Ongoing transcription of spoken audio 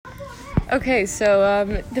Okay, so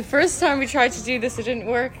the first time we tried to do this, it didn't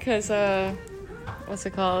work because what's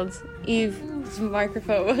it called? Eve's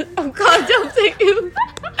microphone was. Oh God, don't say Eve.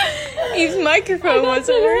 Eve's microphone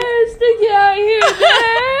wasn't working. Hair sticking out here,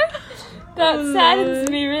 there. That saddens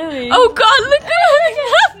me really. Oh God, look at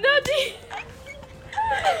her! No,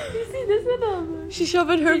 you see this one? She's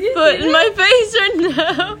shoving her foot in my face right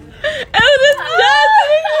now. Oh,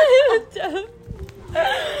 that's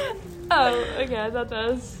Oh, okay, I thought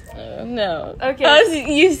that was... no. Okay. That was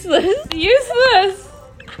useless. Useless!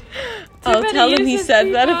 I'll tell him he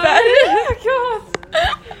said that about it. Oh,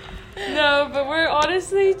 God. No, but we're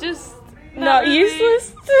honestly just... Not really,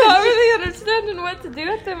 useless? Not really understanding what to do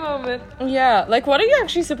at the moment. Yeah, like what are you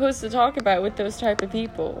actually supposed to talk about with those type of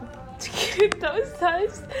people? Those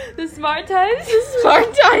times? The smart times?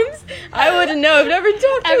 Smart times? I wouldn't know. I've never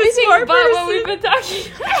talked to a smart about person. what we've been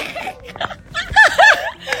talking about.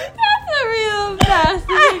 That's a real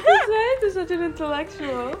nasty thing to say to such an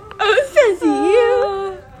intellectual. Oh, says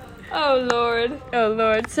you. Oh, Lord. Oh,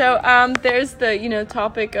 Lord. So, there's the,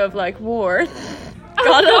 topic of, like, war.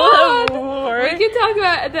 God. War. We can talk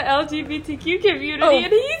about the LGBTQ community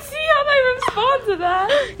and he'd see how they respond to that.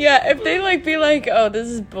 Yeah, if they, be like, oh, this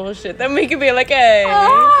is bullshit, then we could be like, hey.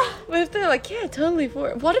 But if they're like, yeah, totally for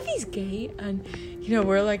it. What if he's gay and,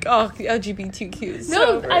 we're like, oh, LGBTQ is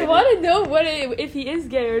so great. I want to know if he is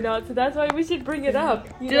gay or not, so that's why we should bring it up.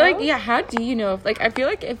 How do you know if, I feel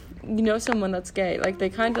like if you know someone that's gay, they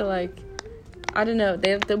kind of, I don't know,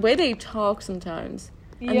 the way they talk sometimes.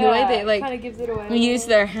 And the way they, kind of gives it away. Use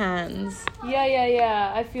their hands.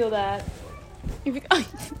 Yeah, I feel that.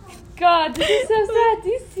 God, this is so sad. Do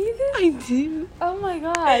you see this? I do. Oh my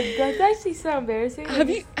God, that's actually so embarrassing. Have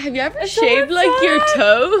you ever shaved, your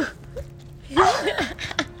toe? You went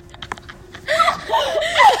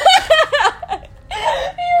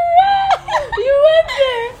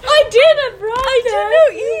there. I did.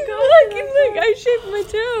 Look, I shaved my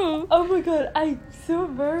toe. Oh my God, I'm so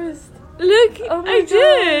embarrassed. Look, oh my I God.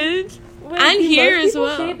 did. Wait, and here as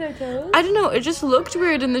well. Shave their toes? I don't know. It just looked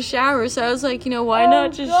weird in the shower, so I was like, why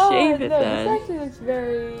not just shave it then? This actually looks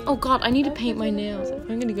very... Oh God, I need to paint my nails. If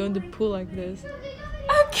I'm gonna go in the pool like this. We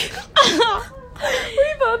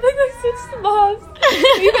both look like such slobs.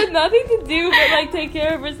 We've had nothing to do but take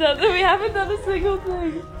care of ourselves, and we haven't done a single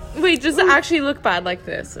thing. Wait, does it actually look bad like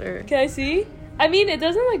this, or? Can I see? I mean, it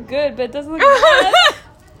doesn't look good, but it doesn't look bad.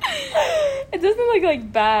 It doesn't look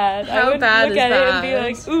bad. How I would bad look is at bad? it and be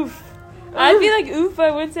like, oof. I'd be like, oof,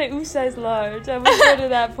 I wouldn't say oof size large. I wouldn't go to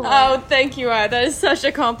that point. Oh, thank you, That is such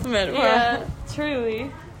a compliment. Yeah,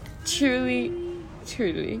 truly. Truly.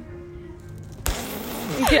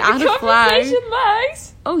 You can add a flag. Conversation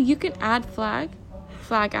lags. Oh, you can add flag.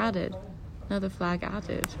 Flag added. Another flag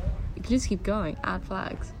added. You can just keep going. Add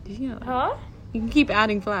flags. Did you know that? Huh? You can keep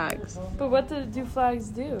adding flags. But what do flags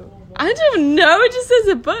do? I don't know. It just says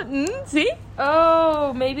a button. See?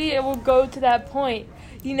 Oh, maybe it will go to that point.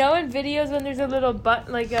 In videos when there's a little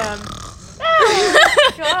button, God.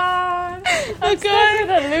 I'm stuck with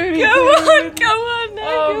a Looney Tunes. Come on now.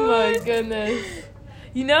 Oh my goodness.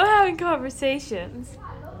 You know how in conversations...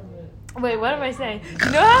 Wait, what am I saying?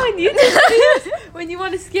 You know how in YouTube videos, when you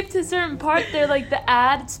want to skip to a certain part, they're the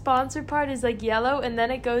ad sponsor part is yellow, and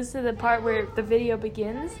then it goes to the part where the video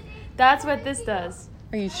begins? That's what this does.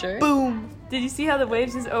 Are you sure? Boom. Did you see how the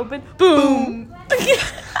waves just open? Boom.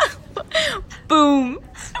 Boom.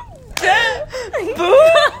 Boom.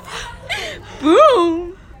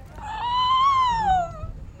 Boom.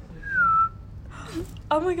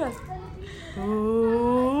 Oh my God.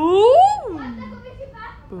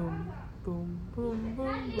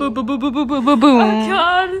 Boom, boom, boom, boom, boom, boom, boom, boom.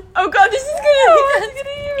 Oh God, this is gonna.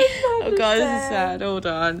 Oh God, this is sad. Hold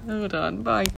on. Bye.